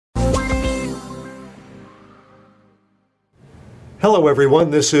Hello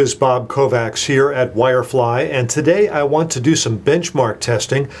everyone, this is Bob Kovacs here at Wirefly, and today I want to do some benchmark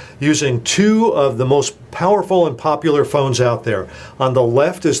testing using two of the most powerful and popular phones out there. On the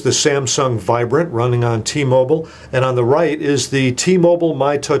left is the Samsung Vibrant running on T-Mobile, and on the right is the T-Mobile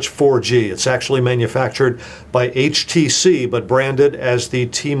myTouch 4G. It's actually manufactured by HTC but branded as the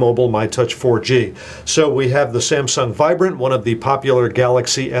T-Mobile myTouch 4G. So we have the Samsung Vibrant, one of the popular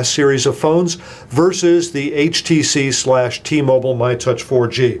Galaxy S series of phones, versus the HTC/T-Mobile myTouch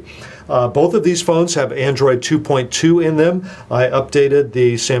 4G. Both of these phones have Android 2.2 in them. I updated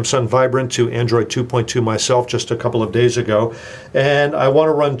the Samsung Vibrant to Android 2.2 myself just a couple of days ago. And I want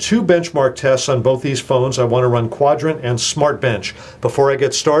to run two benchmark tests on both these phones. I want to run Quadrant and Smart Bench. Before I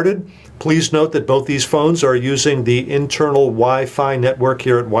get started, please note that both these phones are using the internal Wi-Fi network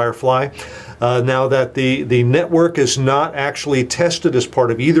here at Wirefly. Now that the network is not actually tested as part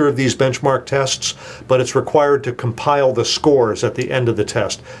of either of these benchmark tests, but it's required to compile the scores at the end of the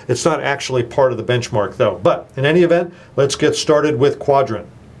test. It's not actually part of the benchmark though. But in any event, let's get started with Quadrant.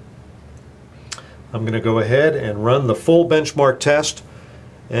 I'm going to go ahead and run the full benchmark test,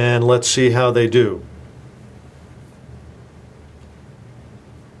 and let's see how they do.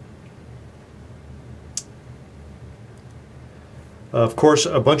 Of course,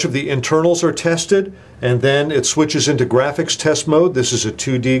 a bunch of the internals are tested, and then it switches into graphics test mode. This is a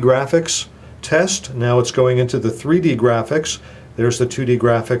 2D graphics test. Now it's going into the 3D graphics. There's the 2D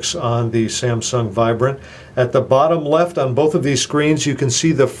graphics on the Samsung Vibrant. At the bottom left on both of these screens, you can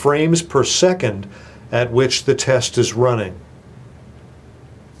see the frames per second at which the test is running.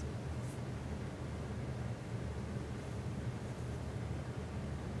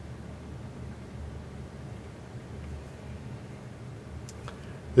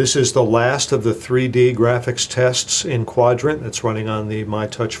 This is the last of the 3D graphics tests in Quadrant. It's running on the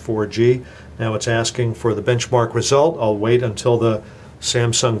myTouch 4G. Now it's asking for the benchmark result. I'll wait until the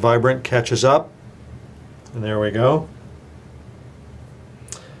Samsung Vibrant catches up. And there we go.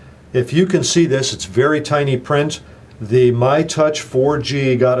 If you can see this, it's very tiny print. The myTouch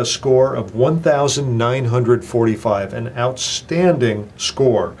 4G got a score of 1,945, an outstanding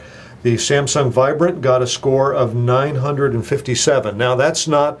score. The Samsung Vibrant got a score of 957. Now that's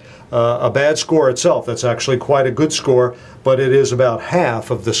not a bad score itself. That's actually quite a good score, but it is about half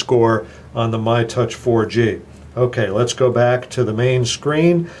of the score on the myTouch 4G. Okay, let's go back to the main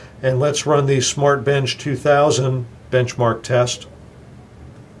screen and let's run the Smart Bench 2000 benchmark test.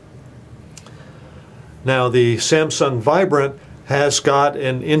 Now the Samsung Vibrant has got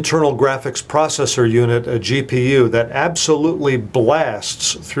an internal graphics processor unit, a GPU, that absolutely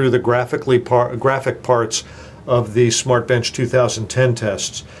blasts through the graphic parts of the Smart Bench 2010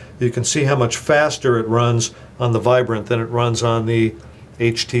 tests. You can see how much faster it runs on the Vibrant than it runs on the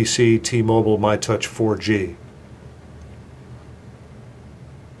HTC T-Mobile myTouch 4G.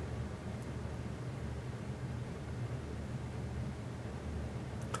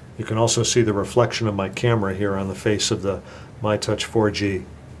 You can also see the reflection of my camera here on the face of the myTouch 4G.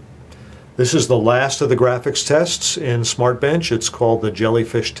 This is the last of the graphics tests in Smart Bench. It's called the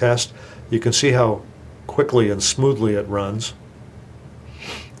Jellyfish test. You can see how quickly and smoothly it runs.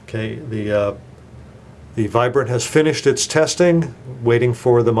 Okay, the Vibrant has finished its testing, waiting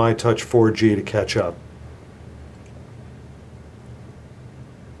for the myTouch 4G to catch up.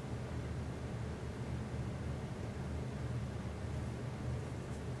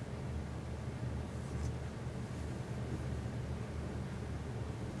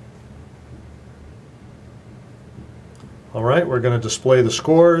 All right, we're going to display the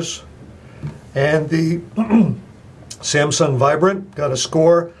scores, and the Samsung Vibrant got a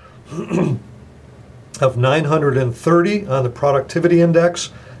score of 930 on the productivity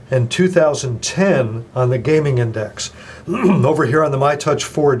index and 2010 on the gaming index. Over here on the myTouch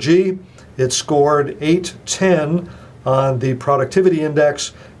 4G, it scored 810 on the productivity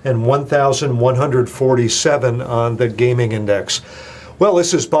index and 1,147 on the gaming index. Well,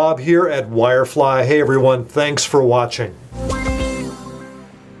 this is Bob here at Wirefly. Hey everyone, thanks for watching.